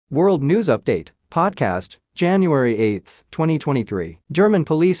World News Update, podcast, January 8, 2023. German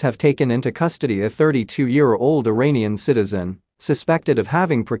police have taken into custody a 32-year-old Iranian citizen, suspected of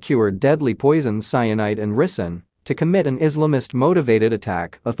having procured deadly poisons cyanide and ricin to commit an Islamist-motivated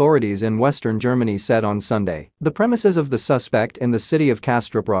attack, authorities in western Germany said on Sunday. The premises of the suspect in the city of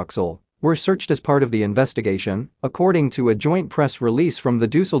Castrop-Rauxel were searched as part of the investigation, according to a joint press release from the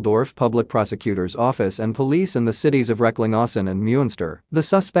Dusseldorf Public Prosecutor's Office and police in the cities of Recklinghausen and Münster. The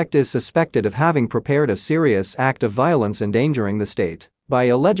suspect is suspected of having prepared a serious act of violence endangering the state by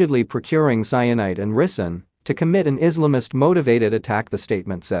allegedly procuring cyanide and ricin to commit an Islamist-motivated attack, the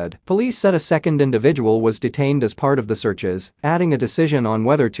statement said. Police said a second individual was detained as part of the searches, adding a decision on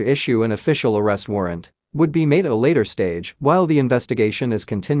whether to issue an official arrest warrant would be made at a later stage while the investigation is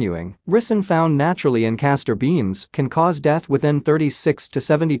continuing. Ricin, found naturally in castor beans, can cause death within 36 to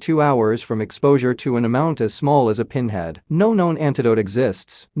 72 hours from exposure to an amount as small as a pinhead. No known antidote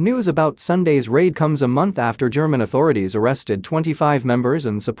exists. News about Sunday's raid comes a month after German authorities arrested 25 members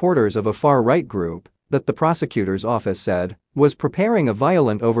and supporters of a far-right group that the prosecutor's office said was preparing a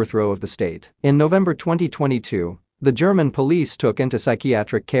violent overthrow of the state. In November 2022, the German police took into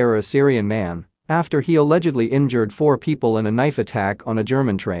psychiatric care a Syrian man after he allegedly injured 4 people in a knife attack on a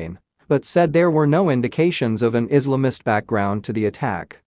German train, but said there were no indications of an Islamist background to the attack.